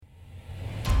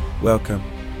Welcome.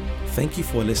 Thank you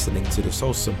for listening to The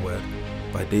Wholesome Word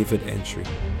by David Entry.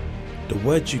 The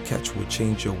words you catch will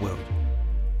change your world.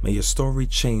 May your story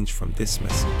change from this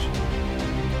message.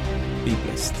 Be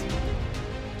blessed.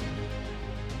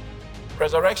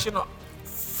 Resurrection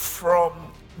from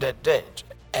the dead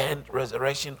and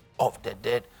resurrection of the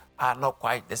dead are not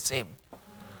quite the same.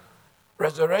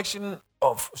 Resurrection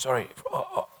of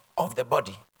the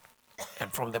body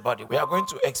and from the body. We are going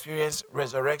to experience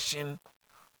resurrection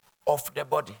of the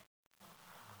body.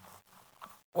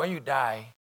 When you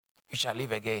die, you shall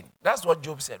live again. That's what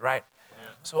Job said, right? Yeah.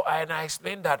 So I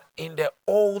explained that in the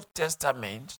Old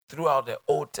Testament, throughout the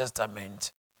Old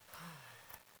Testament,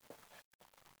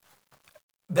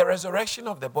 the resurrection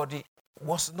of the body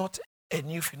was not a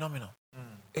new phenomenon.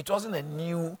 It wasn't a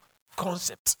new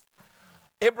concept.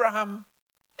 Abraham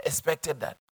expected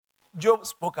that. Job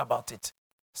spoke about it.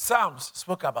 Psalms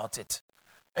spoke about it.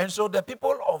 And so the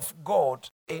people of God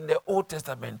in the Old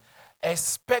Testament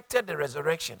expected the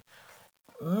resurrection.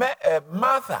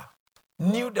 Martha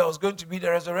knew there was going to be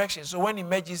the resurrection. So when he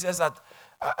met Jesus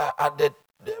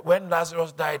when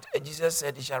Lazarus died, Jesus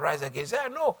said he shall rise again. He said,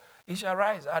 no, he shall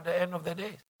rise at the end of the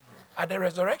day, at the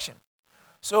resurrection.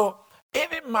 So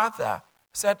even Martha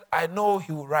said, I know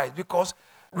he will rise, because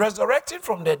resurrecting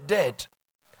from the dead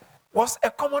was a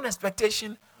common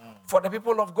expectation for the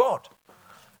people of God.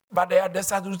 But there are the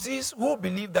Sadducees who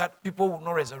believe that people will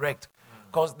not resurrect,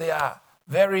 because they are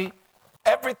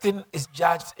everything is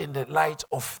judged in the light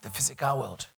of the physical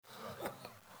world.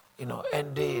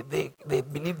 And they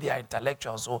believe they are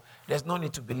intellectual, so there's no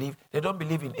need to believe. They don't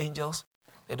believe in angels.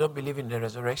 They don't believe in the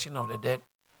resurrection of the dead.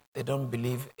 They don't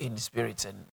believe in spirits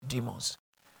and demons.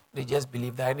 They just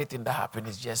believe that anything that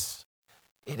happens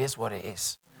it is what it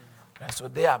is. Right? So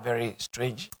they are very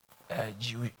strange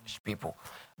Jewish people.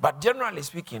 But generally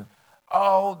speaking,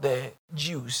 all the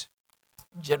Jews,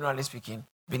 generally speaking,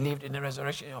 believed in the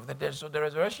resurrection of the dead. So the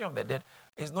resurrection of the dead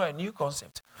is not a new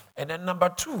concept. And then number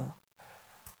two,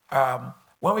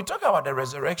 when we talk about the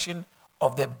resurrection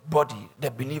of the body,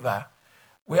 the believer,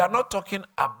 we are not talking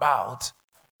about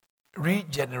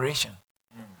regeneration.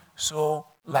 So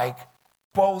like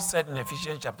Paul said in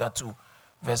Ephesians chapter 2,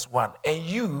 verse 1, and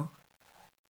you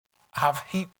have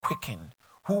he quickened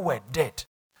who were dead.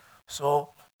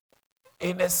 So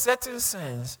in a certain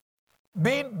sense,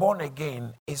 being born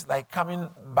again is like coming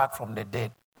back from the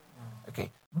dead.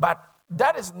 Okay, but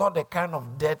that is not the kind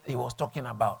of death he was talking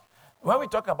about. When we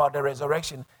talk about the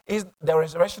resurrection, is the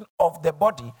resurrection of the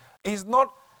body. Is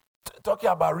not talking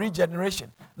about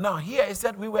regeneration. Now here he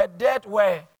said we were dead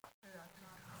where?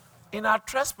 In our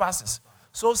trespasses.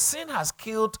 So sin has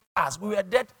killed us. We were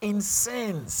dead in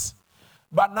sins.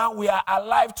 But now we are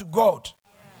alive to God.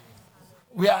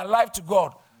 We are alive to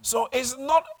God. So it's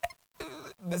not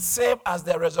the same as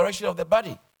the resurrection of the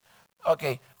body.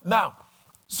 Okay, now,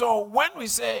 so when we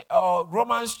say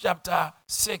Romans chapter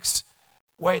 6,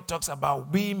 where it talks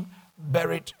about being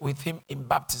buried with him in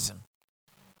baptism.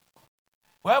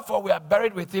 Wherefore we are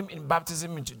buried with him in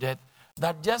baptism into death,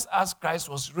 that just as Christ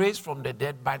was raised from the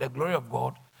dead by the glory of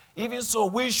God, even so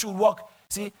we should walk.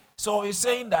 See, so he's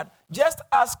saying that just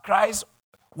as Christ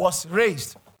was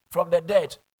raised from the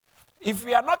dead, if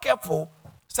we are not careful,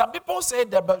 some people say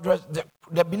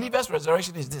the believer's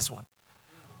resurrection is this one.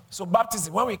 So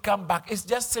baptism, when we come back, it's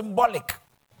just symbolic.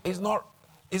 It's not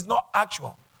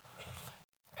actual.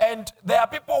 And there are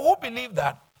people who believe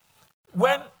that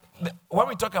when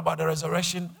we talk about the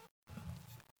resurrection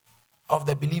of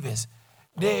the believers,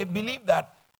 they believe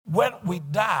that when we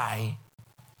die,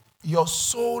 your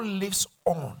soul lives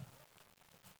on.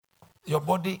 Your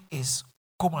body is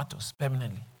comatose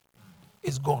permanently.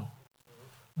 It's gone.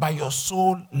 But your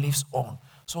soul lives on.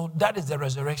 So that is the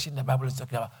resurrection the Bible is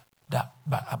talking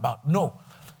about. No.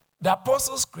 The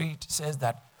Apostles' Creed says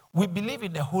that we believe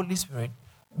in the Holy Spirit,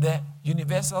 the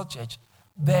universal church,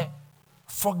 the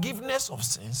forgiveness of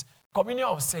sins, communion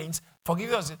of saints,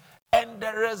 forgiveness of sins, and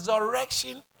the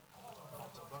resurrection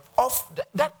of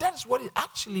that. That's what it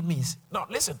actually means. Now,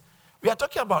 listen. We are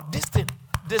talking about this thing,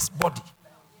 this body.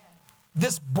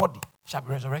 This body shall be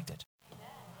resurrected.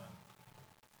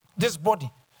 This body.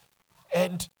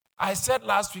 And I said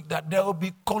last week that there will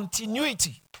be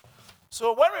continuity.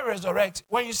 So when we resurrect,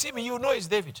 when you see me, you know it's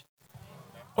David.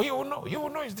 Or you will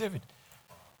know it's David.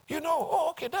 You know,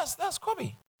 okay, that's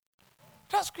Kobe.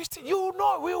 That's Christine. You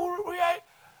know,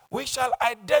 we shall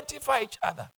identify each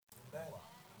other.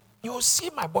 You will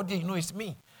see my body, you know it's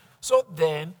me. So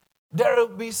then, there will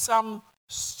be some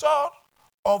sort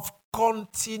of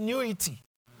continuity.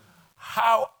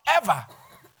 However,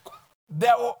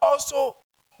 there will also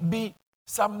be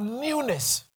some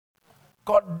newness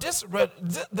because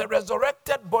the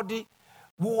resurrected body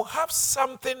will have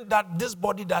something that this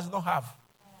body does not have.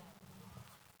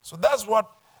 So that's what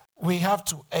we have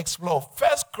to explore. 1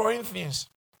 Corinthians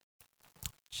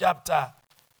chapter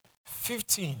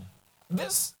 15.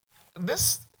 This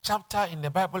chapter in the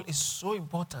Bible is so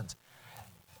important.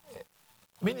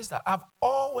 Minister, I've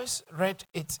always read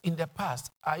it in the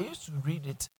past. I used to read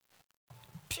it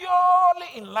purely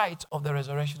in light of the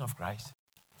resurrection of Christ.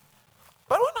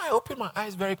 But when I opened my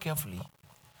eyes very carefully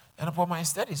and upon my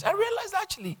studies, I realized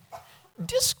actually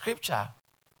this scripture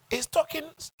is talking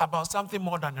about something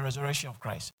more than the resurrection of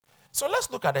Christ. So let's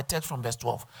look at the text from verse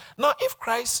 12. Now, if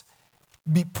Christ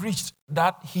be preached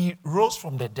that he rose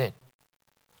from the dead,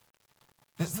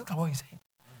 look at what he's saying.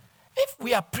 If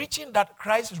we are preaching that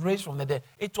Christ raised from the dead,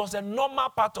 it was a normal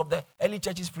part of the early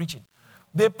church's preaching.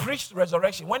 They preached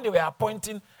resurrection. When they were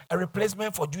appointing a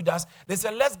replacement for Judas, they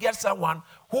said, let's get someone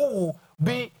who will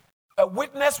be a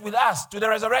witness with us to the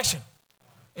resurrection.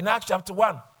 In Acts chapter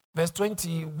 1, verse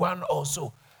 21 or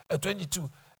so, 22,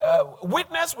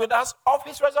 witness with us of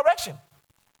his resurrection.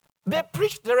 They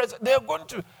preached, they are going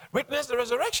to witness the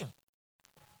resurrection.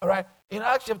 All right. In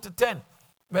Acts chapter 10,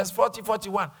 verse 40,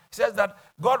 41, it says that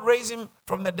God raised him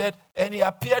from the dead and he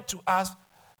appeared to us,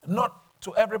 not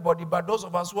to everybody, but those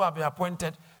of us who have been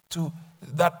appointed to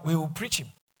that we will preach him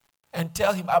and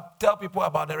tell people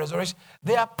about the resurrection.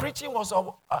 Their preaching was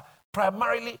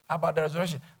primarily about the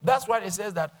resurrection. That's why it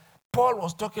says that Paul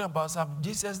was talking about some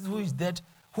Jesus who is dead,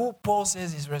 who Paul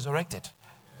says is resurrected.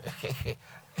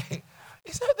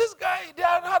 He said, this guy, they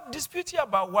are not disputing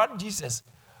about one Jesus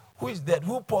who is dead,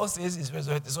 who Paul says is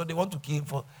resurrected. So they want to kill him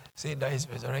for saying that he's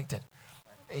resurrected.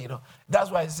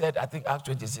 That's why he said, I think Acts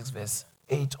 26 verse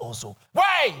 8 also.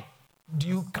 Why do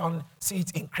you can't see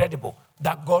it incredible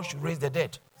that God should raise the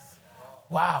dead?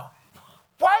 Wow.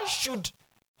 Why should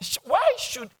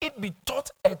it be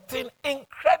taught a thing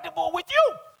incredible with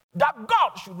you that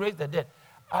God should raise the dead?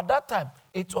 At that time,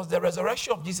 it was the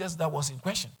resurrection of Jesus that was in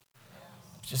question.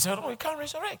 She said, we can't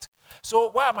resurrect. So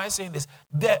why am I saying this?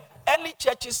 The early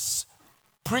church's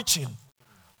preaching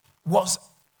was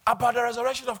about the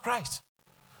resurrection of Christ.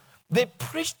 They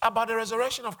preached about the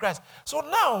resurrection of Christ. So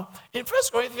now, in 1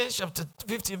 Corinthians chapter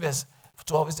 15, verse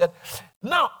 12, it said,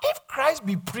 now, if Christ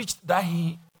be preached that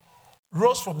he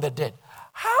rose from the dead,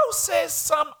 how say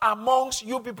some amongst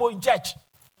you people in church?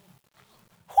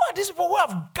 Who are these people who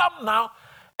have come now?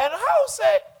 And how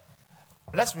say,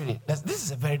 let's read it. This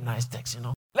is a very nice text,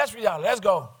 Let's read it out. Let's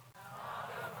go.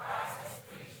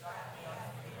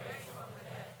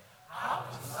 How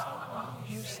do some among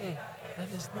you say that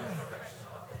is not?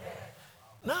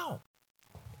 Now,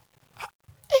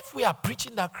 if we are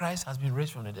preaching that Christ has been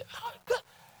raised from the dead,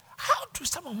 how do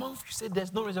some among you say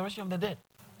there's no resurrection of the dead?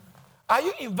 Are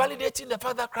you invalidating the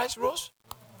fact that Christ rose?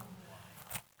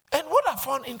 And what I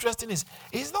found interesting is,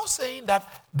 he's not saying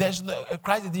that there's no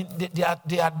Christ. They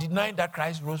are denying that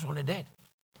Christ rose from the dead.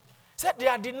 He said they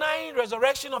are denying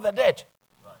resurrection of the dead.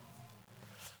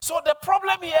 So the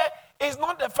problem here is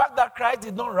not the fact that Christ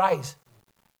did not rise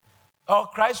or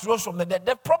Christ rose from the dead.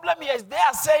 The problem here is they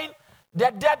are saying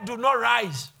the dead do not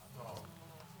rise.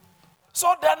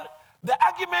 So then the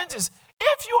argument is,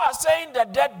 if you are saying the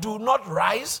dead do not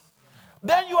rise,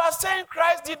 then you are saying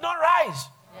Christ did not rise.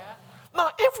 Yeah.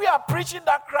 Now, if we are preaching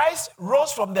that Christ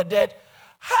rose from the dead,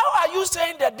 how are you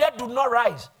saying the dead do not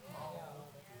rise?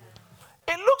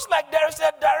 It looks like there is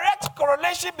a direct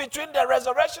correlation between the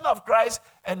resurrection of Christ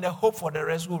and the hope for the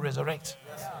rest who resurrect.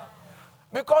 Yes.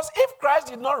 Because if Christ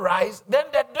did not rise, then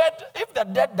if the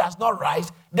dead does not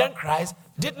rise, then Christ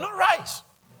did not rise.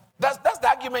 That's the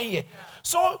argument here.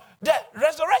 So the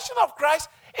resurrection of Christ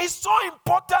is so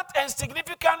important and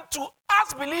significant to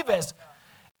us believers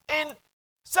in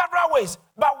several ways.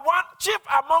 But one chief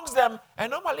amongst them,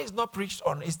 and normally it's not preached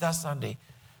on Easter Sunday.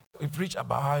 We preach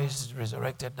about how he's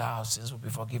resurrected, that our sins will be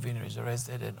forgiven,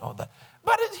 resurrected, and all that.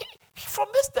 But from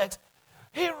this text,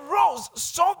 he rose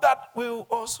so that we will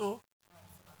also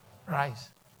rise.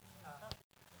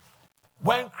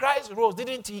 When Christ rose,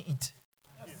 didn't he eat?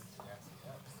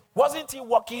 Wasn't he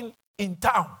walking in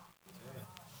town?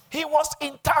 He was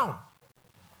in town.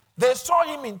 They saw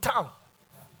him in town.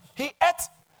 He ate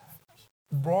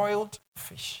broiled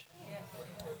fish.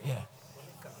 Yeah.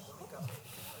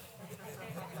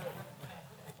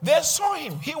 They saw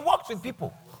him. He walked with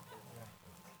people.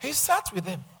 He sat with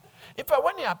them. In fact,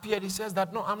 when he appeared, he says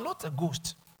that, no, I'm not a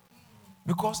ghost.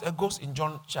 Because a ghost in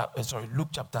Luke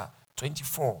chapter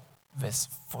 24, verse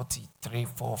 43,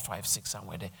 4, 5, 6,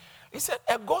 somewhere there. He said,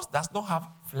 a ghost does not have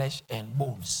flesh and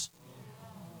bones.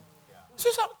 So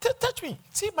he said, touch me.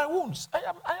 See my wounds. I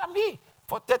am here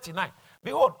for 39.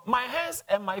 Behold, my hands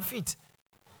and my feet.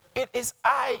 It is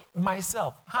I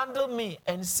myself. Handle me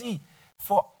and see.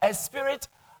 For a spirit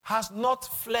has not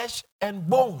flesh and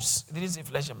bones. He didn't say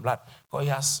flesh and blood, because he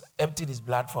has emptied his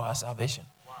blood for our salvation.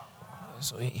 Wow.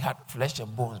 So he had flesh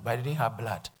and bones, but he didn't have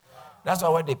blood. That's why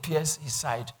when they pierced his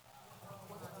side,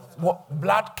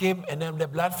 blood came and then the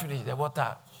blood finished, the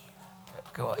water.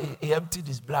 He emptied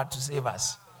his blood to save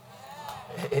us.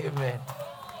 Amen.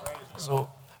 So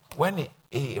when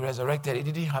he resurrected, he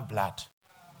didn't have blood.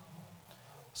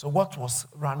 So what was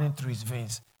running through his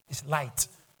veins is light.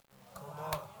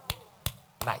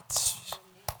 Light.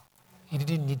 He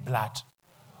didn't need blood.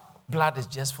 Blood is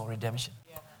just for redemption.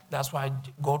 That's why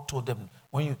God told them,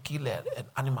 when you kill an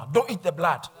animal, don't eat the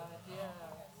blood.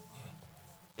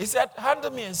 He said,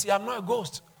 handle me and see, I'm not a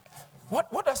ghost.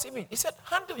 What does he mean? He said,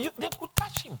 handle you. They could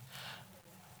touch him.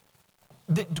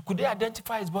 Could they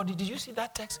identify his body? Did you see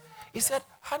that text? He said,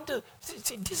 handle,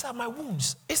 see, these are my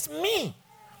wounds. It's me.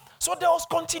 So there was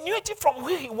continuity from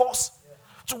who he was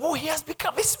to who he has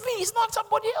become. It's me. It's not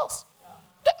somebody else.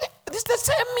 It's the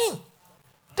same me.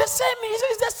 The same me.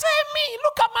 It's the same me.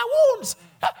 Look at my wounds.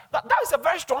 That is a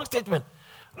very strong statement.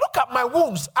 Look at my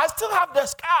wounds. I still have the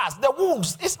scars, the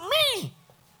wounds. It's me.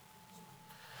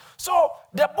 So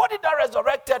the body that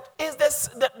resurrected is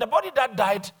the body that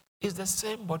died is the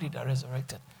same body that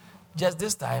resurrected. Just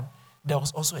this time, there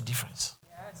was also a difference.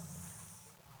 Yes.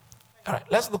 All right,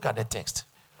 let's look at the text.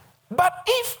 But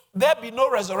if there be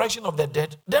no resurrection of the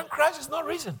dead, then Christ is not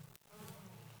risen.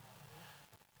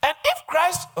 And if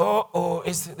Christ,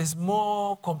 it's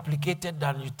more complicated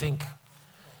than you think.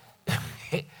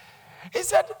 He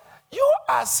said, you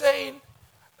are saying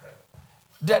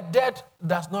the dead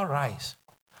does not rise.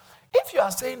 If you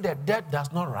are saying the dead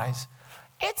does not rise,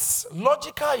 its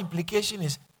logical implication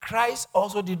is Christ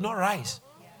also did not rise.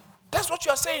 That's what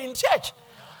you are saying in church.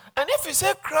 And if you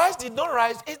say Christ did not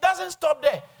rise, it doesn't stop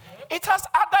there. It has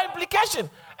other implication.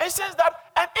 It says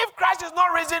that, and if Christ is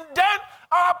not risen, then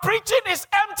our preaching is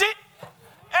empty,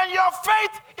 and your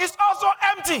faith is also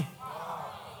empty.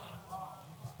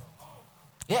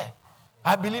 Yeah,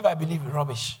 I believe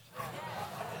rubbish.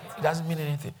 It doesn't mean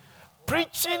anything.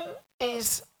 Preaching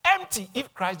is empty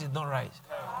if Christ did not rise.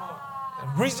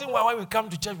 The reason why when we come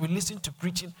to church, we listen to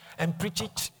preaching, and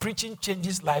preaching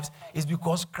changes lives is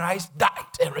because Christ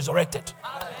died and resurrected.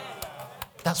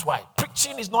 That's why.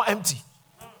 Preaching is not empty.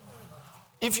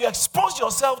 If you expose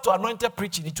yourself to anointed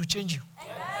preaching, it will change you.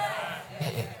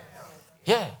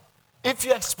 Yeah. If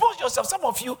you expose yourself, some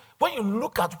of you, when you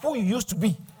look at who you used to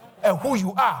be and who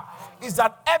you are, is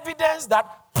that evidence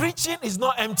that preaching is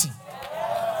not empty.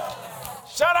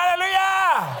 Shout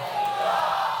hallelujah!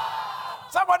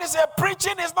 Somebody say,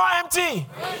 preaching is not empty.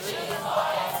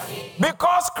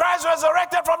 Because Christ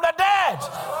resurrected from the dead.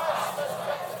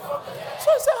 So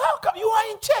I say, how come you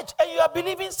are in church and you are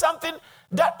believing something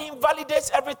that invalidates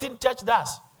everything church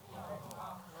does?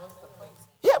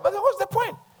 Yeah, but what's the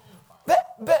point?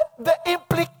 The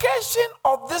implication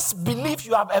of this belief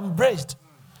you have embraced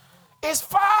is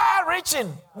far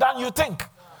reaching than you think.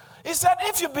 He said,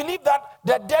 if you believe that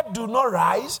the dead do not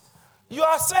rise, you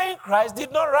are saying Christ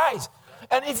did not rise.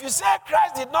 And if you say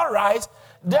Christ did not rise,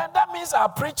 then that means our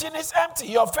preaching is empty.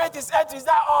 Your faith is empty. Is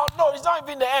that all? No, it's not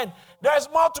even the end. There is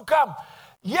more to come.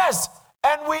 Yes,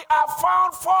 and we have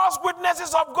found false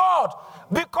witnesses of God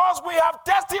because we have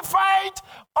testified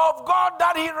of God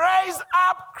that he raised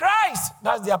up Christ.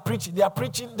 That's their preaching. They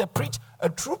preach a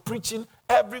true preaching.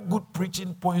 Every good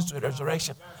preaching points to a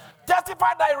resurrection.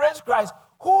 Testify that he raised Christ,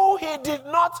 who he did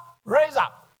not raise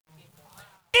up.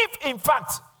 If in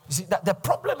fact, you see, that the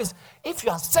problem is, if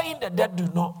you are saying that dead do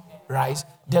not rise,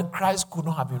 then Christ could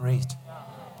not have been raised.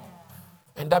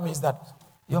 And that means that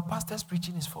your pastor's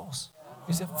preaching is false.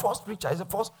 He's a false preacher. He's a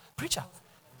false preacher.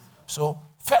 So,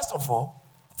 first of all,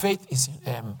 faith is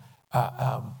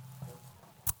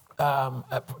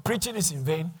preaching is in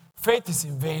vain. Faith is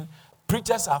in vain.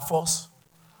 Preachers are false.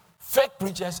 Fake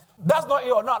preachers. That's not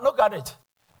you or not. Look at it.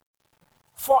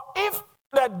 For if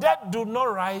the dead do not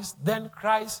rise, then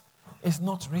Christ is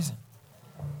not risen.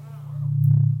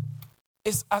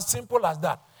 It's as simple as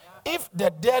that. If the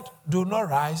dead do not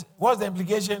rise, what's the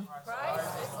implication?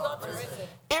 Christ is not risen.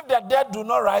 If the dead do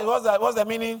not rise, what's the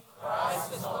meaning?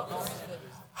 Christ is not risen.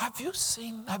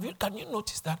 Can you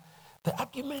notice that the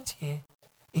argument here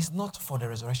is not for the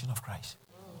resurrection of Christ?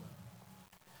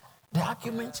 The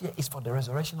argument here is for the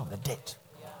resurrection of the dead.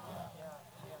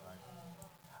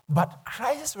 But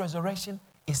Christ's resurrection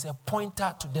is a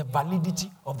pointer to the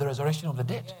validity of the resurrection of the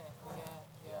dead.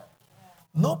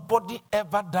 Nobody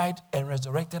ever died and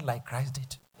resurrected like Christ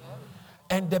did.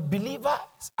 And the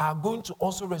believers are going to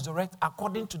also resurrect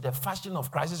according to the fashion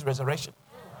of Christ's resurrection.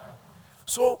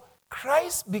 So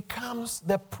Christ becomes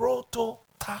the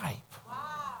prototype.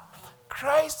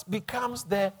 Christ becomes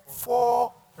the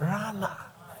forerunner.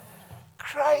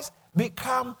 Christ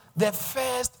becomes the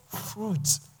first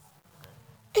fruit.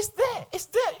 It's there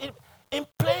in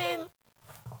plain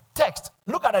text.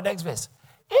 Look at the next verse.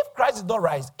 If Christ is not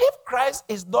rise, if Christ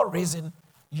is not risen,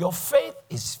 your faith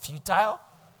is futile.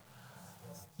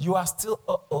 You are still,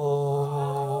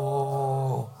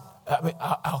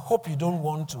 I hope you don't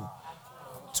want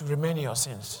to remain in your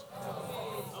sins.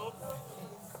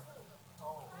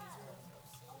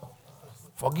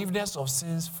 Forgiveness of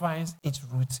sins finds its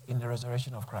roots in the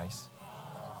resurrection of Christ.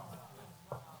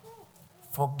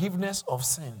 Forgiveness of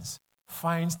sins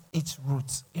finds its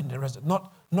roots in the resurrection,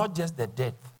 not just the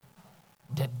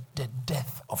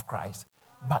death of Christ,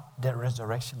 but the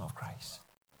resurrection of Christ.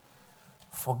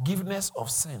 Forgiveness of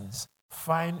sins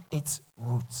find its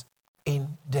roots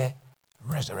in the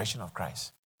resurrection of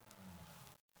Christ.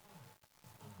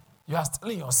 You are still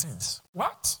in your sins.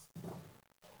 What?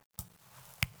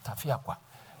 Tafiakwa.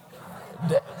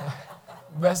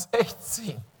 Verse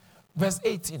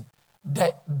 18.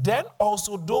 Then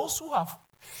also those who have...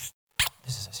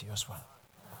 This is a serious one.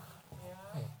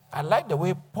 I like the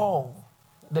way Paul,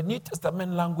 the New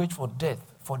Testament language for death,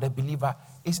 for the believer,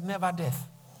 is never death.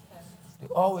 They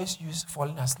always use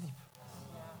falling asleep.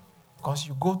 Because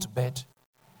you go to bed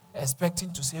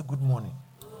expecting to say good morning.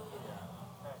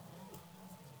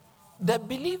 The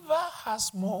believer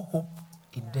has more hope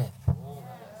in death.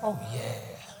 Oh, yeah.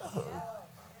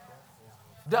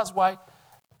 That's why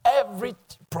every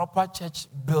proper church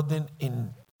building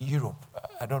in Europe,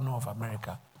 I don't know of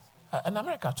America, and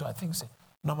America too, I think so,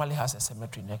 normally has a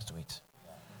cemetery next to it.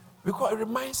 Because it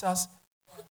reminds us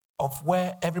of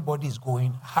where everybody is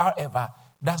going. However,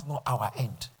 that's not our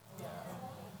end.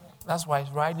 That's why it's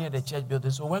right near the church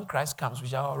building. So when Christ comes, we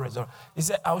shall all resurrect. He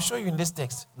said, I'll show you in this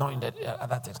text, not in the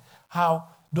other text, how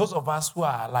those of us who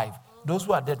are alive, those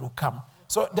who are dead will come.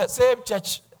 So the same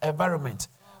church environment.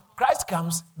 Christ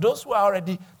comes, those who are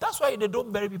already, that's why they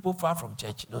don't bury people far from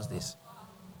church those days.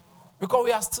 Because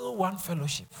we are still one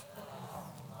fellowship.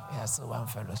 We are still one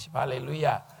fellowship.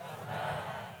 Hallelujah. Amen.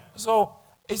 So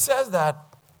it says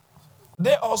that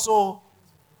they also,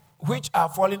 which are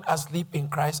falling asleep in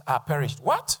Christ, are perished.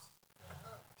 What?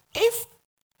 If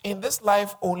in this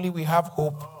life only we have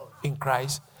hope in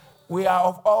Christ, we are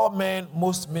of all men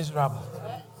most miserable.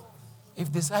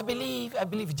 If this, I believe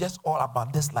it's just all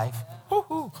about this life.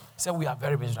 So we are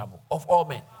very miserable. Of all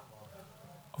men.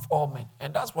 Of all men.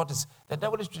 And that's what is, the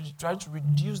devil is trying to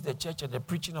reduce the church and the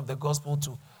preaching of the gospel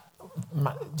to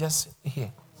just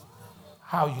here.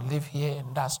 How you live here,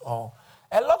 and that's all.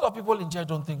 A lot of people in church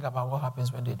don't think about what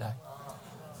happens when they die.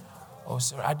 Oh,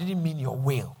 sorry, I didn't mean your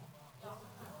will.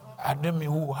 I didn't mean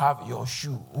who will have your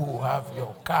shoe, who will have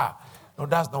your car. No,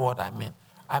 that's not what I meant.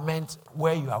 I meant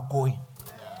where you are going.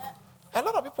 A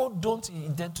lot of people don't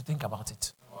intend to think about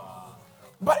it.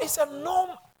 But it's a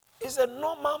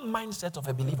normal mindset of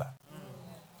a believer.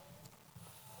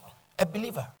 A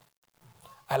believer.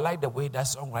 I like the way that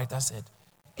songwriter said,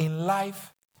 in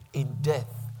life, in death,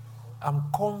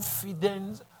 I'm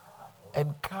confident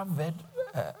and covered.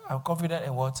 I'm confident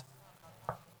in what?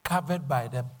 Covered by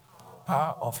the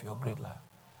power of your great love.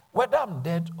 Whether I'm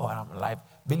dead or I'm alive,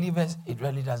 believers, it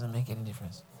really doesn't make any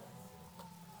difference.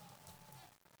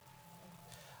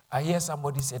 I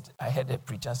heard a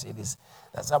preacher say this,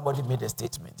 that somebody made a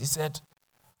statement. He said,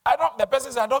 the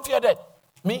person said, I don't fear death.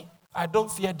 Me, I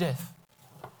don't fear death.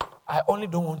 I only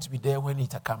don't want to be there when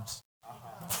it comes.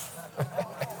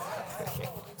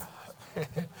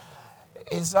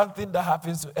 It's something that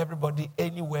happens to everybody,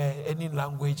 anywhere, any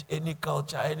language, any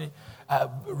culture, any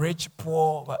rich,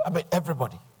 poor,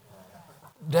 everybody.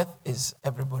 Death is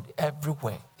everybody,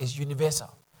 everywhere. It's universal.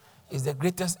 It's the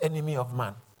greatest enemy of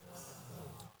man.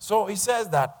 So he says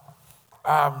that,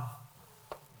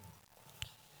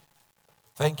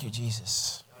 thank you,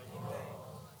 Jesus.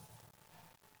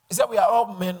 He said we are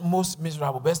all men most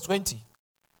miserable. Verse 20.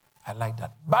 I like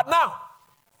that. But now,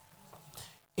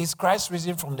 is Christ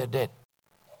risen from the dead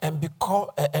and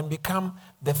become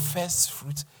the first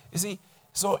fruit? You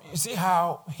see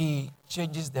how he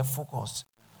changes the focus.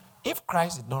 If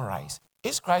Christ did not rise,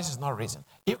 if Christ is not risen,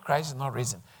 if Christ is not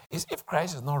risen, if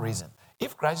Christ is not risen,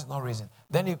 if Christ is not risen,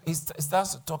 then he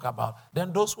starts to talk about,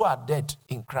 then those who are dead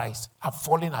in Christ, have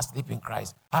fallen asleep in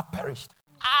Christ, have perished.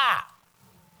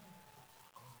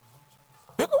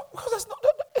 Because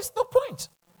there's no point.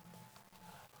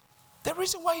 The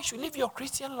reason why you should live your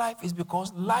Christian life is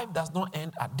because life does not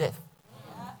end at death.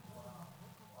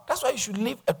 That's why you should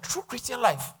live a true Christian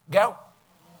life, girl.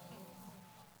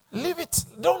 Live it.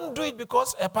 Don't do it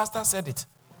because a pastor said it.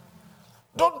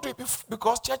 Don't do it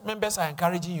because church members are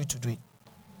encouraging you to do it.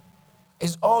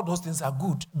 It's all those things are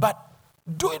good. But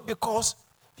do it because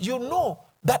you know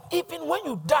that even when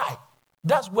you die,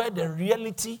 that's where the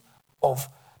reality of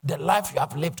the life you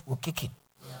have lived will kick in.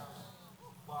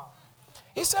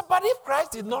 He said, but if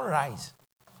Christ did not rise,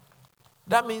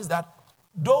 that means that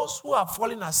those who have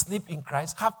fallen asleep in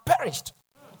Christ have perished.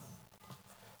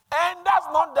 And that's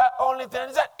not the only thing.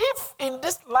 He said, if in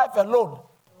this life alone,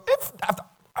 if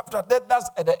after death, that's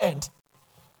at the end.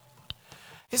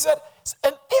 He said,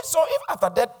 and if after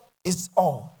death is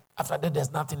all, after death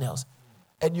there's nothing else,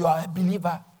 and you are a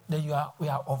believer, then we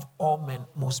are of all men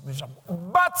most miserable.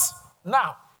 But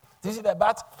now, do you see that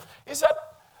but? He said,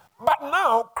 but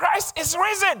now Christ is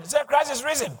risen. He said, Christ is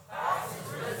risen. Christ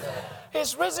is risen.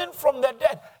 He's risen from the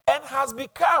dead and has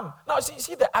become. Now,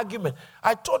 see the argument.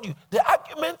 I told you, the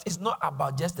argument is not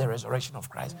about just the resurrection of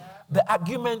Christ. The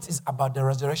argument is about the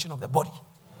resurrection of the body,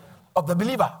 of the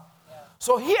believer.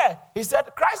 So here, he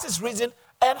said, Christ is risen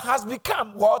and has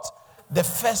become what? The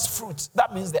first fruits.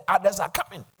 That means the others are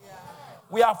coming.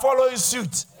 We are following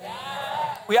suit.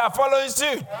 We are following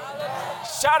suit.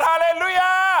 Shout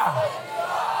hallelujah.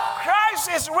 Christ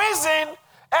is risen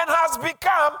and has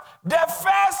become the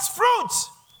first fruits.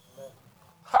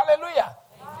 Hallelujah.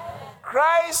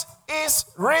 Christ is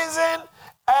risen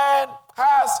and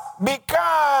has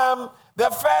become the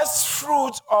first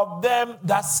fruits of them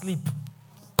that sleep.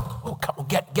 Oh, come on,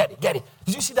 get it.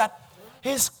 Did you see that?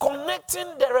 He's connecting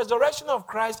the resurrection of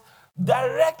Christ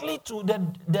directly to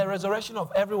the resurrection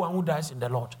of everyone who dies in the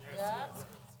Lord. Yes.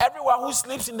 Everyone who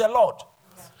sleeps in the Lord.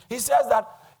 He says that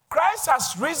Christ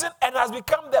has risen and has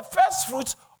become the first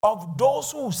fruits of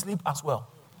those who sleep as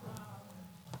well.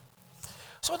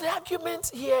 So the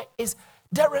argument here is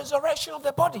the resurrection of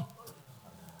the body.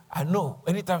 I know,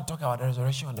 anytime we talk about the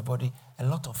resurrection of the body, a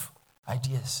lot of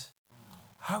ideas.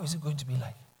 How is it going to be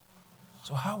like?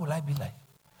 So how will I be like?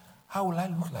 How will I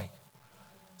look like?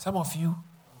 Some of you,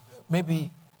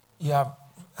 maybe you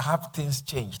have things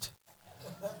changed.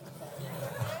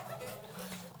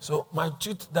 So my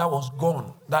tooth that was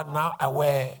gone, that now I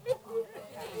wear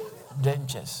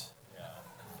dentures.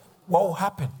 What will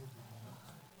happen?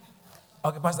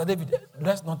 Okay, Pastor David,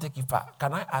 let's not take it far.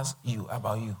 Can I ask you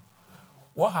about you?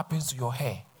 What happens to your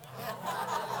hair?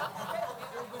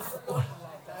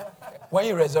 When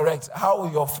you resurrect, how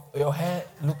will your hair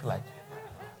look like?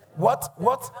 What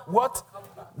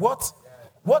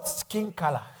skin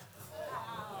color?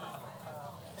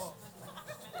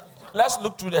 Let's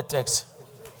look through the text.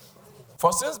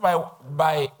 For since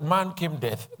by man came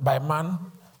death, by man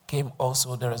came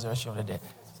also the resurrection of the dead.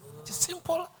 It's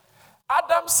simple.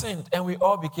 Adam sinned and we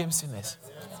all became sinners.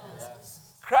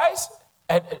 Christ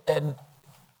and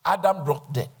Adam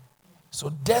brought death. So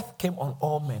death came on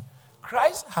all men.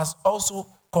 Christ has also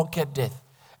conquered death.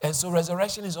 And so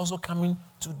resurrection is also coming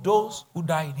to those who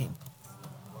die in him.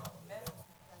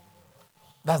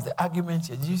 That's the argument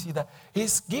here. Did you see that?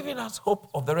 He's giving us hope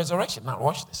of the resurrection. Now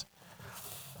watch this.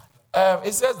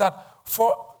 It says that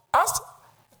for us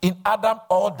in Adam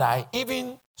all die,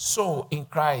 even so in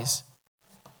Christ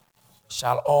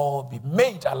shall all be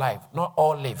made alive. Not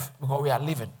all live, because we are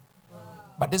living.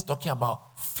 But this is talking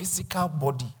about physical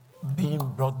body being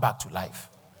brought back to life.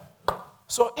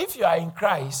 So if you are in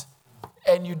Christ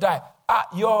and you die,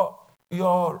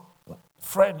 your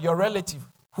friend, your relative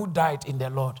who died in the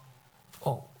Lord,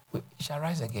 he shall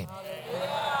rise again.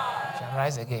 He shall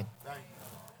rise again.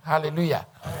 Hallelujah.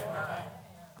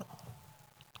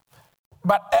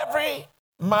 But every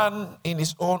man in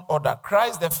his own order,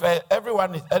 Christ the first,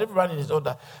 everyone in his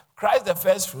order, Christ the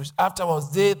first fruits,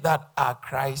 afterwards they that are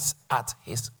Christ at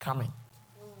his coming.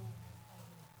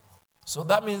 So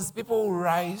that means people will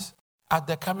rise at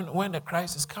the coming when the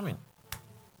Christ is coming.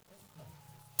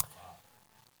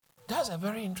 That's a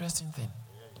very interesting thing.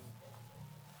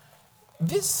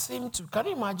 This seems to, can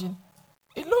you imagine?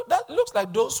 That looks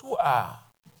like those who are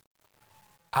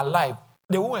alive,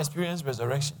 they won't experience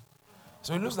resurrection.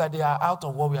 So it looks like they are out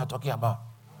of what we are talking about.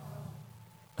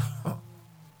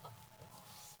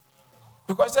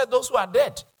 Because it said those who are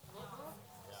dead.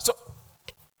 So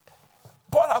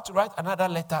Paul had to write another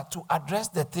letter to address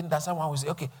the thing that someone will say,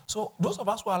 okay, so those of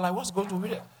us who are alive, what's going to be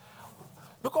there?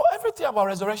 Because everything about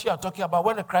resurrection you are talking about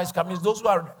when the Christ comes is those who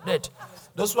are dead.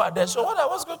 Those who are dead. So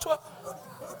what's going to happen?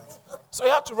 So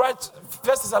you have to write 1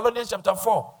 Thessalonians chapter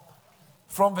 4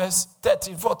 from verse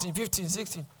 13, 14, 15,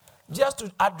 16. Just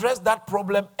to address that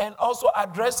problem and also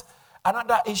address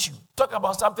another issue. Talk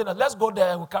about something else. Let's go there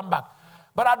and we'll come back.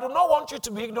 But I do not want you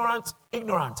to be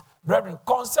ignorant, brethren,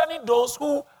 concerning those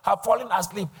who have fallen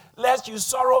asleep, lest you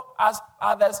sorrow as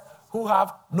others who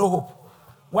have no hope.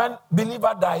 when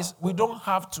believer dies, we don't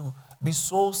have to be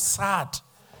so sad.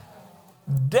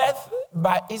 Death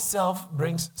by itself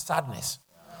brings sadness.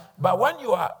 But when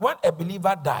a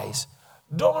believer dies,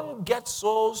 don't get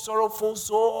so sorrowful,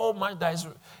 so much that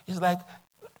it's like,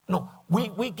 no,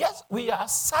 we are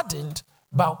saddened,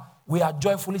 but we are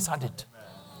joyfully saddened.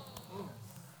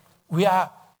 We are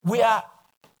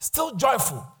still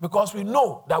joyful because we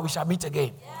know that we shall meet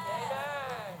again.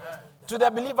 Yeah. To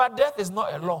the believer, death is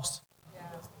not a loss.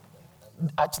 Yeah.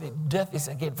 Actually, death is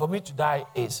a gain. For me to die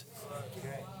is.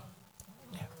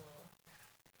 Yeah.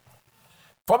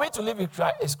 For me to live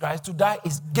is Christ, to die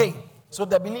is gain. So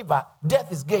the believer,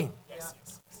 death is gain. Yes.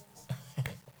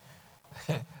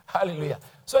 Hallelujah.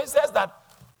 So it says that,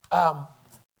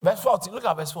 verse 14, look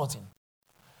at verse 14.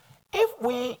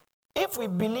 If we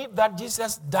believe that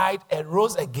Jesus died and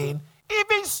rose again,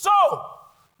 even so,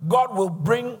 God will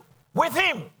bring with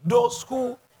him those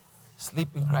who sleep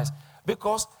in Christ.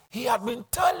 Because he had been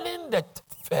telling the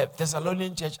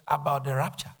Thessalonian church about the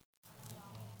rapture.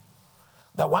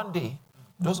 That one day,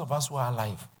 those of us who are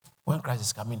alive, when Christ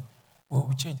is coming, will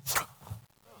be changed.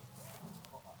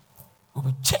 Will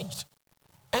be changed.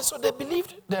 And so they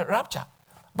believed the rapture.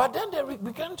 But then they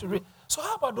began to read. So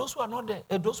how about those who are not dead?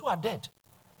 Those who are dead?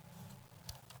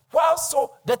 Well,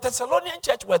 so the Thessalonian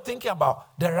church were thinking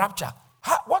about the rapture.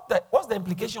 What's the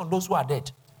implication of those who are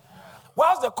dead?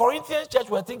 Whilst the Corinthian church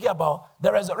were thinking about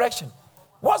the resurrection.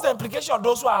 What's the implication of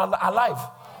those who are alive?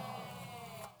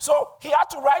 So he had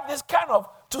to write this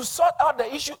to sort out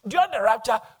the issue during the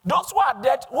rapture. Those who are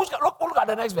dead, look at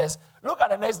the next verse. Look at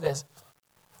the next verse.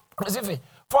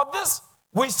 For this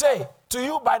we say to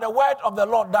you by the word of the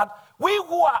Lord, that we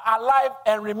who are alive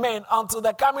and remain until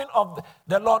the coming of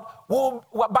the Lord will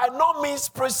by no means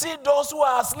precede those who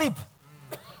are asleep.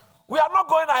 We are not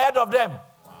going ahead of them.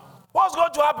 What's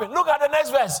going to happen? Look at the next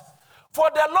verse. For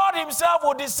the Lord himself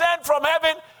will descend from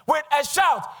heaven with a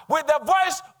shout, with the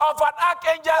voice of an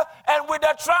archangel, and with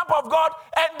the trump of God,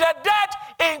 and the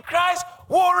dead in Christ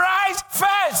will rise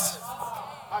first.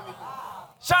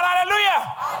 Shout hallelujah.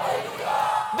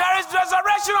 Hallelujah. There is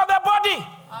resurrection of the body.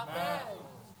 Amen.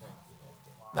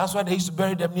 That's why they used to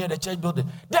bury them near the church building.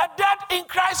 The dead in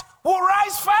Christ will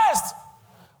rise first.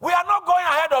 We are not going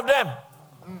ahead of them.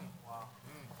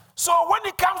 So when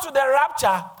it comes to the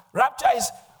rapture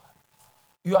is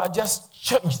you are just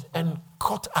changed and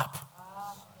caught up.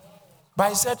 But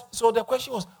he said, so the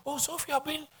question was, so if you have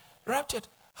been raptured,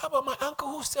 how about my uncle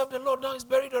who served the Lord now is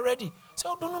buried already?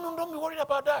 So no, don't be worried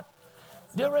about that.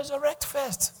 They resurrect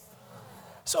first.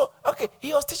 So, okay,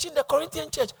 he was teaching the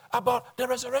Corinthian church about the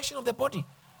resurrection of the body.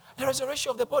 The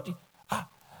resurrection of the body.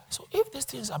 So if this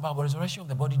thing is about the resurrection of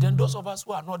the body, then those of us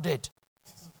who are not dead,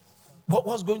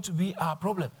 what's going to be our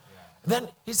problem? Then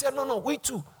he said, no, we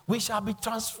too, we shall be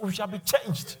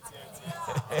changed.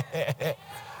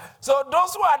 So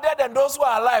those who are dead and those who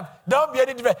are alive, there won't be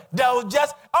any difference.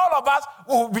 All of us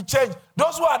will be changed.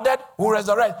 Those who are dead will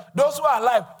resurrect. Those who are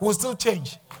alive will still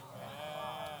change.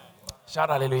 Shout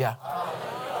hallelujah.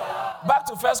 Hallelujah. Back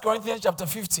to 1 Corinthians chapter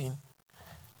 15.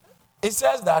 It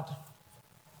says that,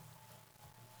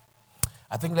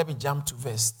 I think let me jump to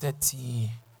verse 30.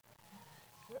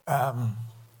 I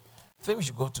think we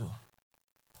should go to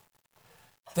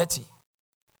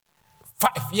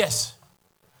 35. Yes.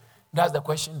 That's the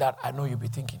question that I know you'll be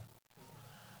thinking.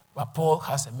 But Paul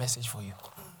has a message for you.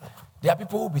 There are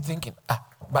people who will be thinking,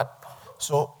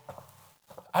 so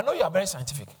I know you are very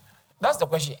scientific. That's the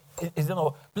question.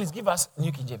 Please give us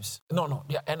New King James. No,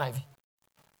 they are NIV.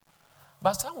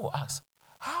 But some will ask,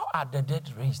 how are the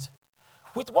dead raised?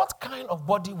 With what kind of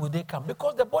body will they come?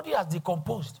 Because the body has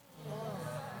decomposed.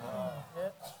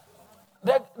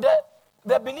 The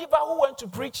believer who went to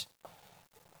preach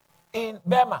in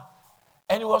Burma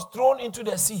and he was thrown into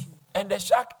the sea and the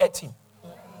shark ate him.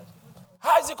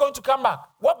 How is he going to come back?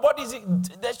 What body is it?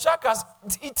 The shark has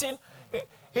eaten.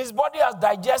 His body has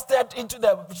digested into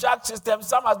the shark system.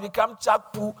 Some has become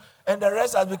shark poo and the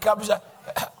rest has become shark.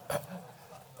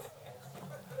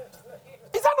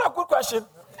 Is that not a good question?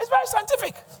 It's very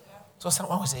scientific. So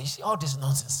someone will say, you see all this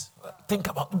nonsense. Think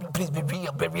about, please be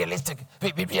realistic.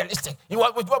 Be realistic.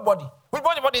 With what body? With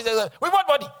what body? With what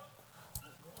body?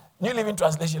 New Living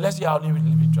Translation. Let's see how New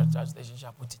Living Translation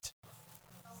shall put it.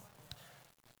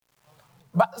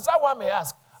 But someone may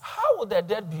ask, how will the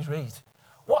dead be raised?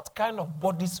 What kind of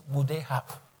bodies will they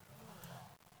have?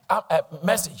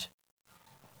 Message.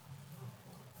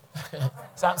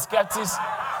 Some skeptics.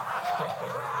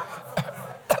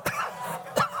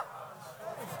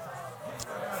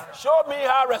 Show me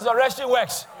how resurrection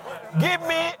works. Give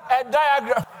me a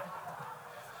diagram.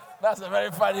 That's a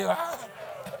very funny one.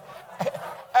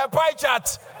 A pie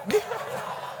chart.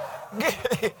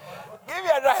 Give me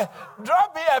a try.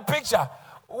 Draw me a picture.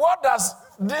 What does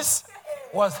this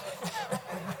was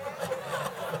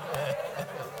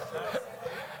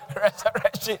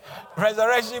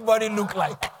resurrection body look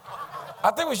like?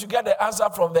 I think we should get the answer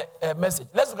from the message.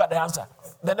 Let's look at the answer.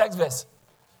 The next verse.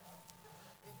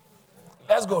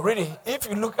 Let's go. Read it. If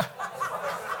you look.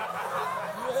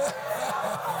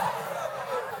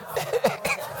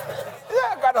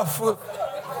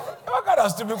 What kind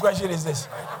of stupid question is this?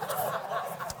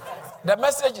 The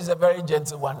message is a very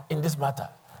gentle one in this matter.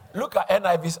 Look at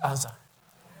NIV's answer.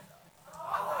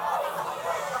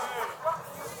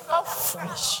 How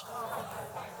foolish.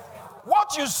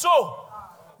 What you sow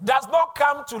does not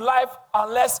come to life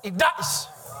unless it dies.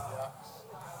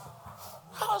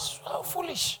 How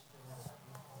foolish.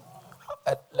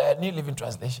 New Living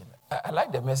Translation. I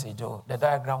like the message, though, the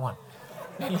diagram one.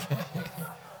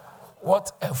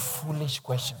 What a foolish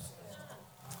question.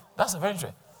 That's a very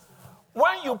interesting.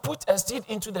 When you put a seed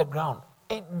into the ground,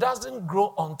 it doesn't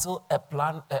grow until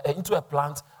into a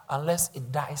plant unless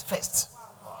it dies first.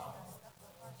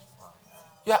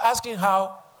 You are asking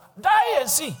how? Die and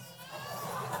see.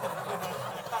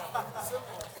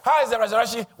 How is the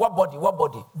resurrection? What body? What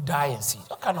body? Die and see.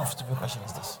 What kind of stupid question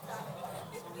is this?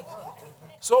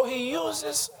 So he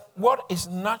uses what is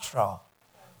natural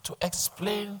to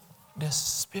explain the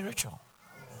spiritual.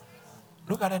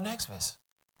 Look at the next verse.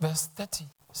 Verse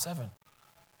 37. He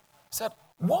said,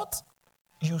 what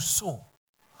you sow,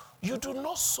 you do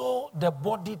not sow the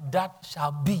body that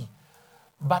shall be,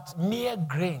 but mere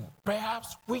grain,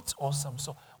 perhaps wheat or some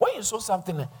sort. When you sow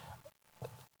something,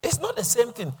 it's not the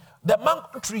same thing. The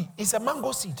mango tree is a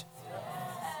mango seed.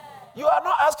 You are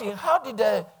not asking,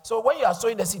 so when you are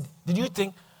sowing the seed, did you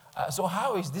think, so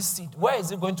how is this seed? Where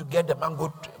is it going to get the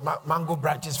mango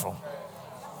branches from?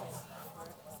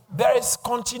 There is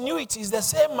continuity. It's the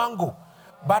same mango,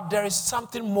 but there is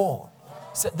something more.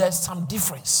 So there's some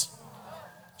difference.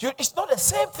 It's not the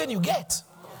same thing you get.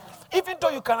 Even though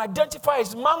you can identify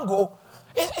as mango,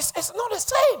 it's not the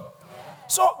same.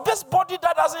 So this body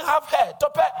that doesn't have hair,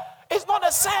 it's not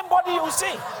the same body you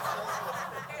see.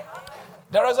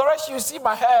 The resurrection, you see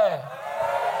my hair.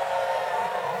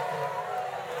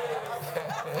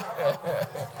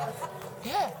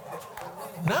 Yeah.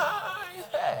 Nice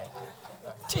hair.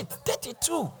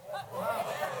 32.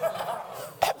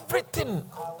 Everything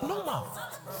normal.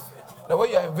 The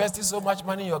way you are investing so much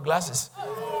money in your glasses,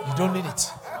 you don't need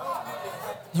it.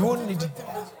 You won't need it.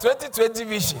 2020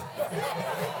 vision.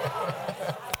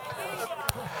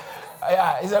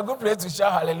 Yeah, it's a good place to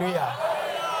shout hallelujah.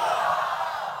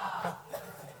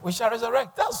 We shall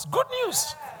resurrect. That's good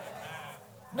news.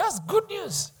 That's good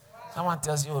news. Someone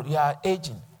tells you you are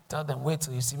aging. Tell them, wait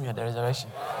till you see me at the resurrection.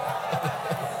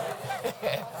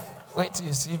 Wait till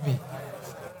you see me.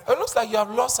 It looks like you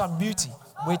have lost some beauty.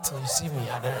 Wait till you see me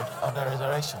at the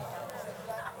resurrection.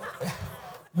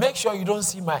 Make sure you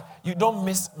don't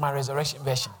miss my resurrection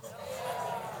version.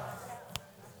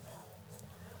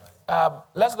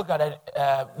 Let's look at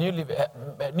the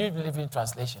New Living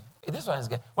Translation. This one is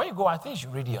good. When you go, I think you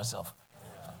should read it yourself.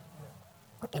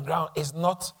 The ground is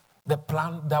not the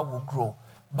plant that will grow,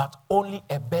 but only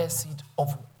a bare seed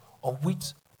of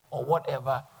wheat or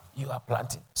whatever you are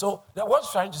planting. So what I'm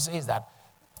trying to say is that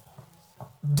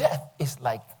death is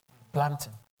like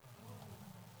planting.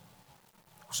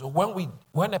 So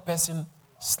when a person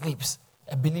sleeps,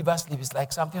 a believer sleeps, it's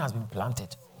like something has been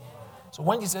planted. So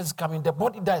when Jesus is coming, the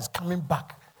body that is coming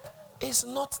back is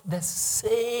not the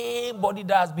same body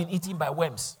that has been eaten by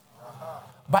worms,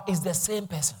 but it's the same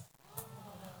person.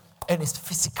 And it's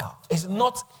physical. It's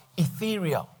not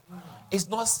ethereal. It's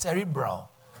not cerebral.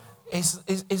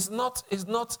 It's not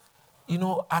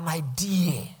an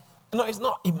idea. No, it's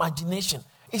not imagination.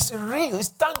 It's real. It's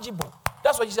tangible.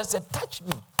 That's why Jesus said, touch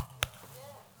me.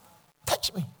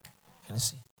 Touch me. Can you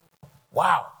see?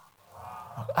 Wow.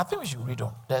 I think we should read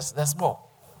on. There's more.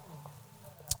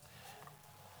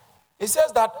 It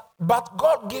says that, but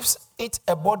God gives it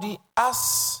a body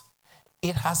as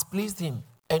it has pleased him,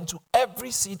 and to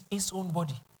every seed its own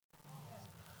body.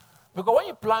 Because when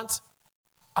you plant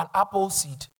an apple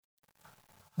seed,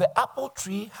 the apple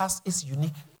tree has its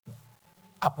unique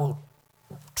apple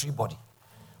tree body.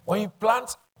 When you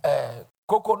plant a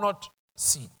coconut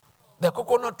seed, the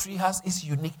coconut tree has its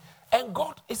unique, and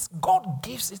God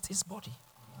gives it its body.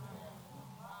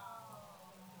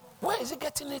 Where is he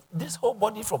getting this whole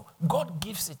body from? God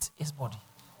gives it his body.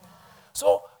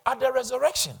 So at the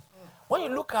resurrection, when you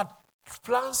look at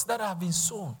plants that have been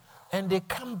sown and they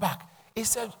come back,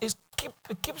 it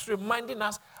keeps reminding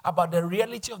us about the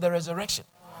reality of the resurrection.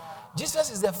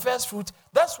 Jesus is the first fruit.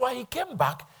 That's why he came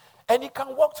back and he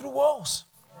can walk through walls.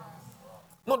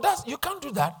 No, you can't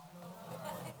do that.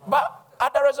 But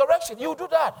at the resurrection, you do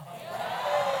that.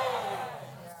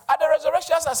 At the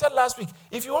resurrection, as I said last week,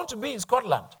 if you want to be in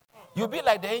Scotland, you'll be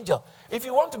like the angel. If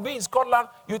you want to be in Scotland,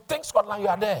 you think Scotland, you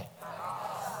are there.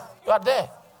 You are there.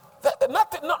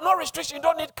 No restriction. You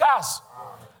don't need cars.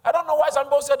 I don't know why some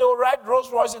people say they will ride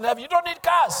Rolls Royce in heaven. You don't need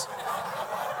cars.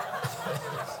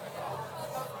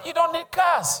 You don't need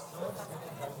cars.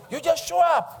 You just show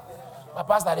up. My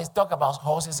pastor is talk about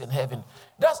horses in heaven.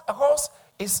 A horse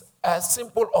is a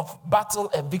symbol of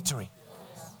battle and victory.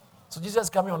 So Jesus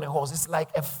coming on a horse. It's like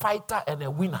a fighter and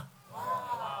a winner.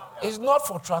 It's not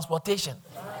for transportation.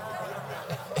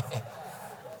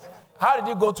 How did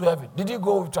he go to heaven? Did he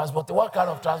go with transport? What kind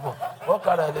of transport? What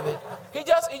kind of living? He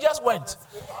just went.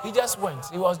 He just went.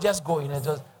 He was just going and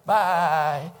just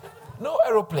bye. No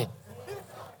aeroplane.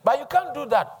 But you can't do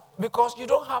that because you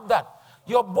don't have that.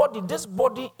 Your body, this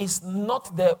body is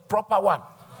not the proper one.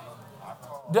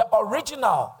 The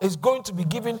original is going to be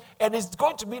given, and it's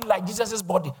going to be like Jesus'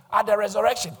 body at the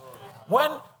resurrection.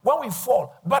 When we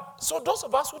fall. But so those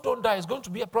of us who don't die is going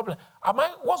to be a problem.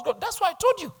 That's why I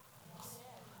told you.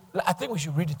 I think we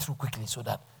should read it through quickly so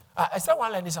that I still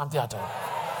want to learn something at all.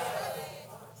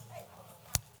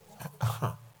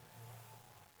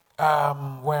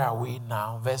 Where are we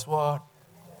now? Verse what?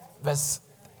 Verse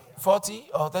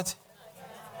 40 or 30?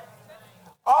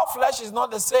 All flesh is not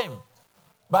the same,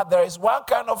 but there is one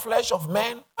kind of flesh of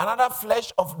men, another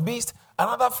flesh of beast,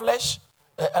 another flesh,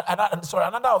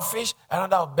 another of fish,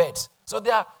 another of birds. So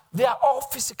they are all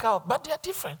physical, but they are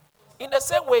different. In the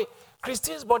same way,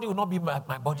 Christine's body will not be my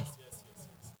body.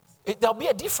 There'll be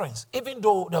a difference, even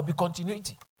though there'll be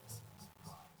continuity.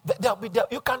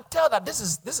 You can tell that this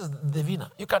is Davina.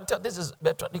 You can tell this is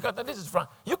Bertrand. You can tell this is Frank.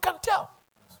 You can tell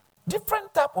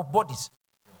different type of bodies,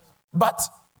 but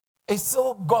it's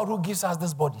still God who gives us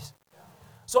these bodies.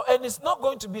 So, and it's not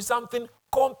going to be something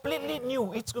completely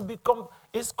new. It will become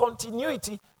it's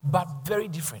continuity, but very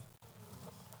different.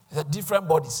 It's different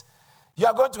bodies. You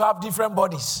are going to have different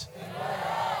bodies.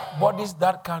 Amen. Bodies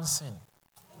that can sin.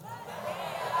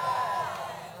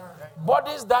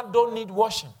 Bodies that don't need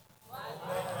washing.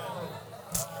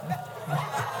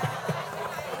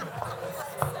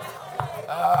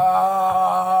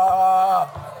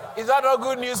 Is that not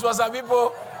good news for some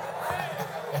people?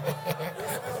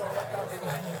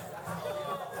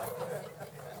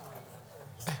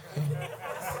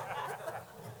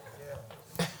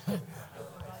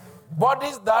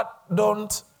 Bodies that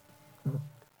don't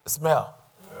smell.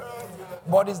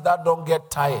 Bodies that don't get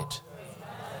tired.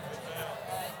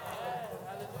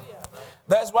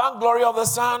 There's one glory of the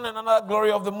sun, and another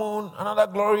glory of the moon, another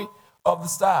glory of the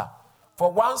star.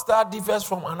 For one star differs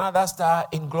from another star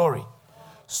in glory.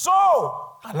 So,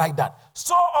 I like that.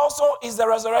 So also is the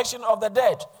resurrection of the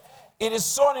dead. It is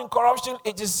sown in corruption,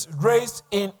 it is raised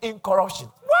in incorruption.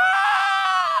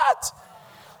 What?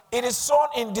 It is sown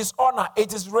in dishonor,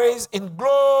 it is raised in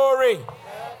glory.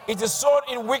 It is sown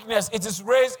in weakness, it is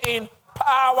raised in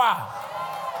power.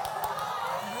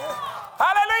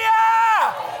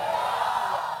 Hallelujah!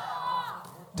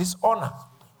 Dishonor.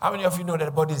 How many of you know that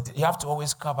the body is, you have to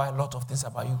always cover a lot of things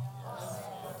about you?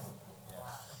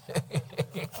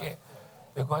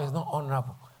 Because it's not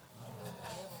honorable.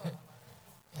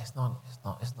 It's not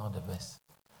the best.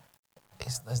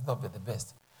 It's not the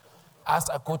best. As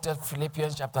I quoted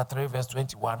Philippians chapter 3, verse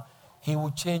 21, he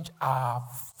will change our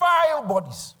vile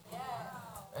bodies. Yeah.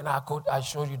 And I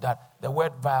showed you that the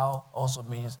word vile also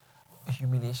means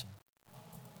humiliation.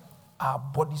 Our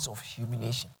bodies of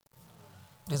humiliation.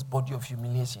 This body of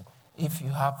humiliation. If you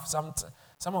have some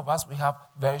of us, we have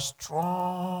very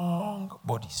strong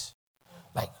bodies.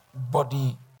 Like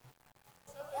body.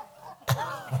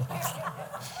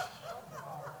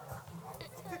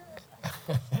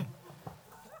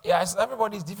 Yes,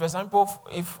 everybody is different. Some people,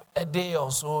 if a day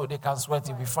or so they can sweat,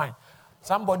 it'll be fine.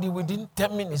 Somebody within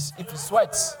 10 minutes, if he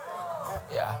sweats,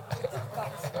 yeah.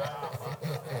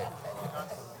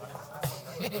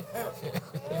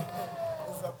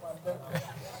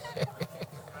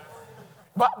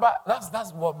 But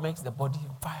that's what makes the body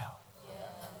vile.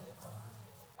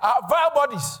 Our vile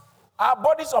bodies, our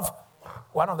bodies of,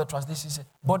 one of the translations says,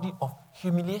 body of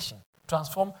humiliation,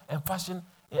 transform and fashion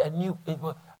a new,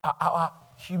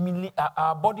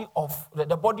 our body of,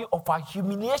 the body of our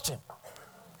humiliation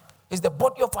is the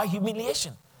body of our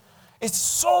humiliation. It's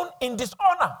sown in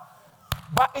dishonor,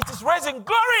 but it is raised in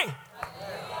glory.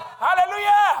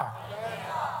 Hallelujah.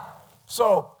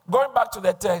 So, going back to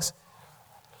the text,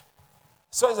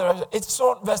 so it's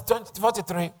sown, verse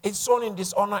 43, it's sown in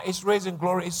dishonor, it's raised in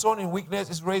glory, it's sown in weakness,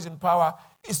 it's raised in power,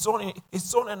 it's sown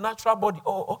a natural body.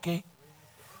 Oh, okay.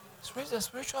 It's raised a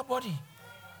spiritual body.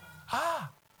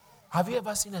 Have you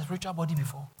ever seen a spiritual body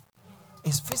before?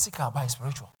 It's physical but it's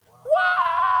spiritual.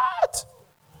 What?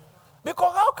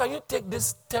 Because how can you take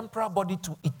this temporal body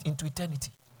into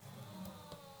eternity?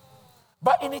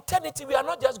 But in eternity, we are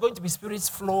not just going to be spirits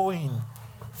flowing.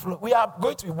 We are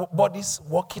going to be bodies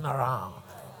walking around.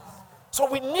 So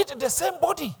we need the same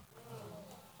body.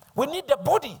 We need the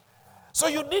body. So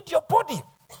you need your body.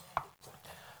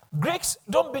 Greeks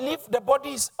don't believe the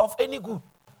body is of any good.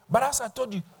 But as I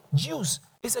told you, Jews,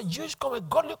 it's a Jewish concept,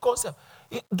 godly concept.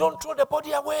 Don't throw the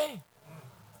body away.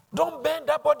 Don't burn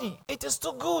that body. It is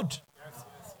too good.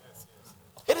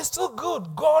 It is too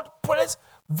good. God placed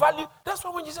value. That's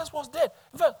why when Jesus was dead,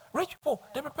 in fact, rich people,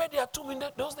 they prepared their tomb in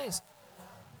those days.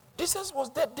 Jesus was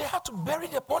dead. They had to bury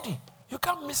the body. You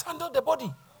can't mishandle the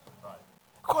body.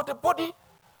 Because the body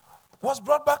was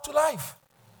brought back to life.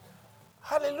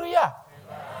 Hallelujah.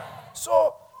 Amen.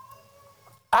 So,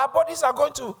 our bodies are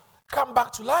going to come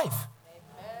back to life.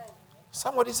 Amen.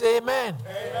 Somebody say amen.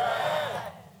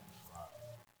 Amen.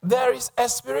 There is a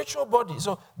spiritual body.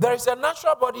 So, there is a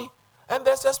natural body and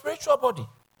there's a spiritual body.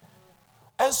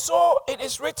 And so it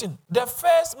is written, the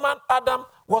first man, Adam,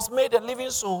 was made a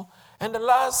living soul, and the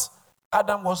last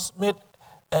Adam was made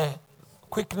a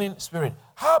quickening spirit.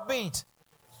 Howbeit,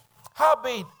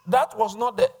 that was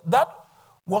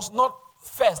not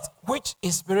first, which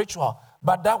is spiritual,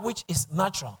 but that which is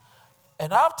natural.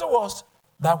 And afterwards,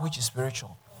 that which is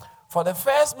spiritual. For the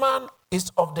first man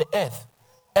is of the earth,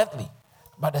 earthly,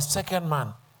 but the second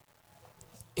man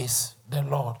is the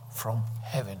Lord from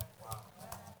heaven.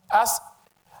 As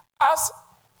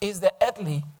is the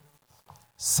earthly,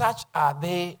 such are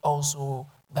they also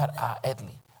that are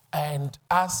earthly. And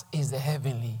as is the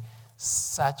heavenly,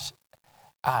 such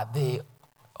are they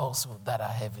also that are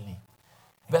heavenly.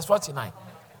 Verse 49.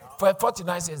 Verse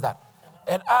 49 says that,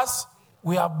 and as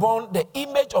we are born the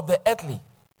image of the earthly,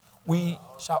 we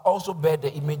shall also bear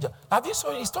the image of. Have you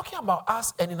seen? He's talking about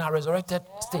us and in our resurrected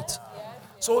state.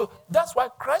 So that's why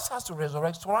Christ has to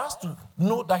resurrect for us to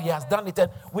know that he has done it.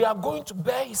 And we are going to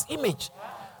bear his image.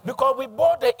 Because we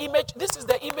bore the image. This is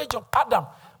the image of Adam.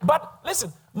 But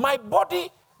listen, my body,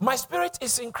 my spirit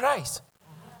is in Christ.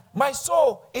 My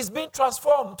soul is being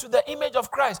transformed to the image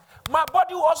of Christ. My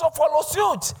body will also follow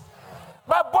suit.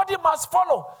 My body must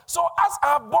follow. So as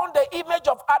I have borne the image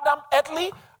of Adam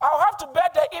earthly, I'll have to bear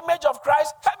the image of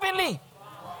Christ heavenly.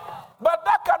 But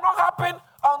that cannot happen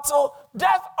until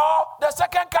death or the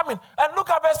second coming. And look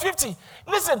at verse 50.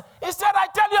 Listen, he said, I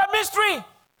tell you a mystery.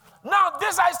 Now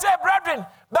this I say, brethren,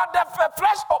 that the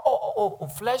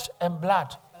flesh, flesh and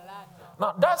blood.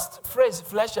 Now that phrase,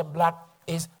 flesh and blood,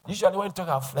 is usually when you talk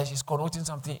about flesh, it's connoting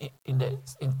something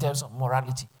in terms of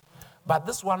morality. But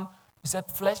this one, he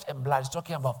said flesh and blood is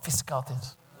talking about physical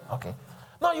things. Okay.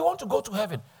 Now you want to go to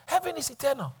heaven. Heaven is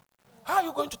eternal. How are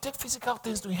you going to take physical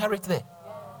things to inherit there?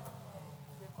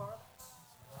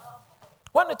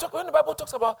 When the Bible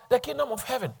talks about the kingdom of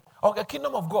heaven or the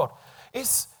kingdom of God,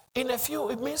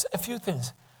 it means a few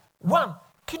things. One,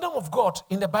 kingdom of God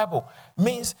in the Bible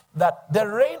means that the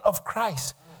reign of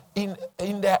Christ in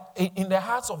the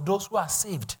hearts of those who are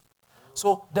saved.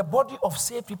 So the body of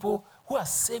saved people who are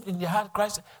saved in their heart,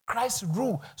 Christ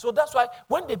rule. So that's why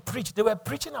when they preach, they were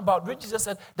preaching about, when Jesus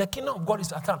said the kingdom of God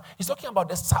is at hand. He's talking about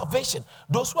the salvation.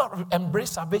 Those who have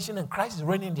embraced salvation and Christ is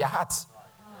reigning in their hearts.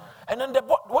 And then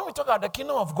when we talk about the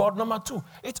kingdom of God, number two,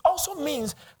 it also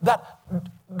means that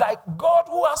like God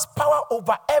who has power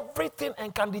over everything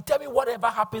and can determine whatever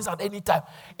happens at any time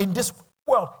in this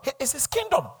world, it's his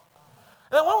kingdom.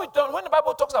 And when the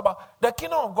Bible talks about the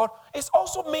kingdom of God, it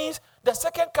also means the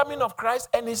second coming of Christ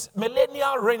and his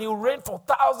millennial reign. He will reign for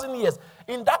 1,000 years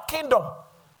in that kingdom.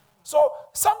 So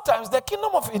sometimes the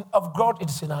kingdom of God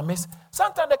is in our midst.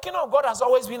 Sometimes the kingdom of God has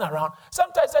always been around.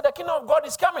 Sometimes the kingdom of God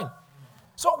is coming.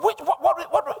 So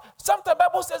sometimes the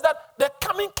Bible says that the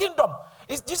coming kingdom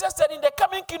is, Jesus said, in the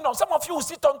coming kingdom, some of you will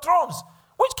sit on thrones.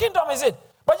 Which kingdom is it?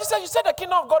 But you said the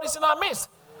kingdom of God is in our midst.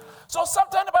 So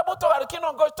sometimes the Bible talks about the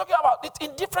kingdom of God, is talking about it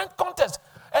in different contexts.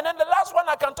 And then the last one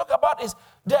I can talk about is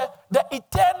the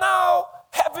eternal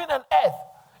heaven and earth.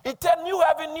 Eternal new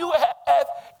heaven, new earth,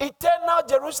 eternal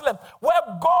Jerusalem, where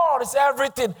God is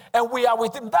everything and we are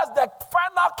with him. That's the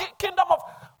final kingdom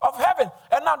of heaven.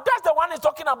 And now that's the one he's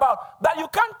talking about, that you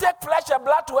can't take flesh and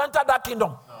blood to enter that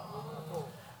kingdom. No.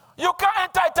 You can't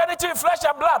enter eternity with flesh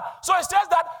and blood. So it says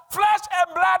that flesh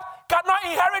and blood cannot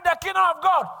inherit the kingdom of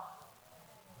God.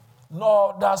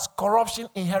 Nor does corruption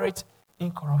inherit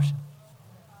incorruption.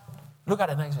 Look at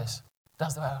the next verse.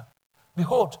 That's the Bible.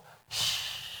 Behold,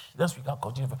 then we can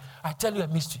continue. I tell you a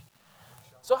mystery.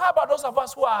 So how about those of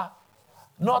us who are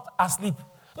not asleep?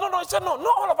 No, he said no.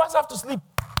 Not all of us have to sleep.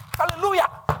 Hallelujah.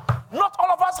 Not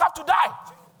all of us have to die.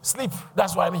 Sleep,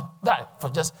 that's what I mean. Die for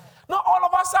just. Not all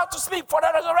of us have to sleep for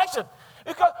the resurrection.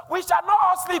 Because we shall not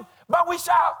all sleep, but we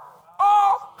shall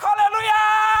all, hallelujah!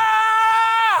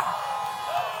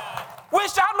 We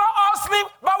shall not all sleep,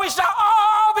 but we shall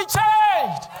all be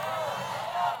changed.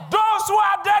 Those who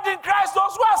are dead in Christ,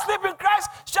 those who are asleep in Christ,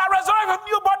 shall resurrect with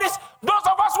new bodies. Those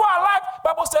of us who are alive,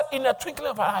 Bible said, in a twinkling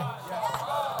of an eye.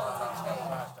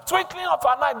 Twinkling of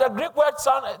an eye. The Greek word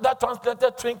sound that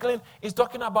translated twinkling is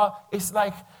talking about, it's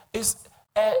like, it's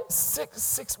a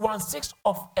 1/6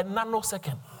 of a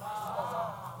nanosecond.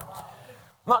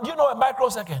 Now, do you know a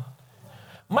microsecond?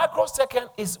 Microsecond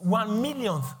is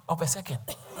 1/1,000,000th of a second.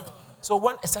 So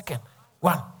 1 a second,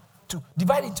 1, 2,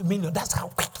 divide into million. That's how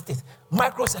quick it is.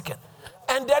 Microsecond.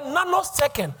 And then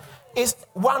nanosecond is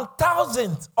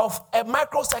 1,000th of a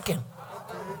microsecond.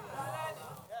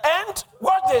 And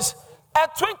watch this. A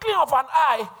twinkling of an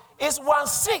eye is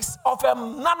 1/6 of a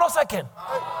nanosecond.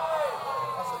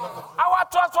 Our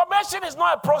transformation is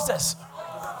not a process.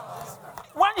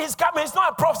 When he's coming, it's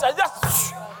not a process.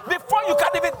 Just before you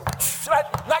can even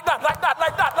like that.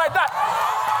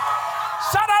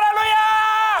 Shout hallelujah!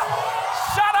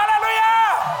 Shout hallelujah!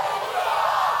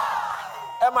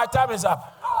 And my time is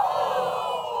up.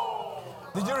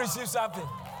 Did you receive something?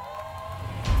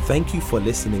 Thank you for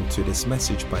listening to this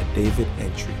message by David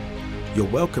Entry. You're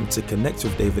welcome to connect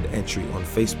with David Entry on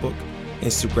Facebook,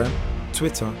 Instagram,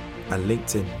 Twitter, and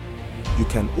LinkedIn. You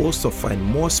can also find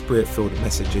more spirit-filled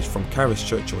messages from Charis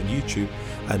Church on YouTube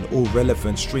and all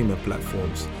relevant streaming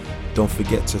platforms. Don't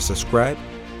forget to subscribe,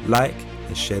 like,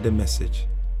 and share the message.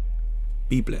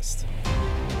 Be blessed.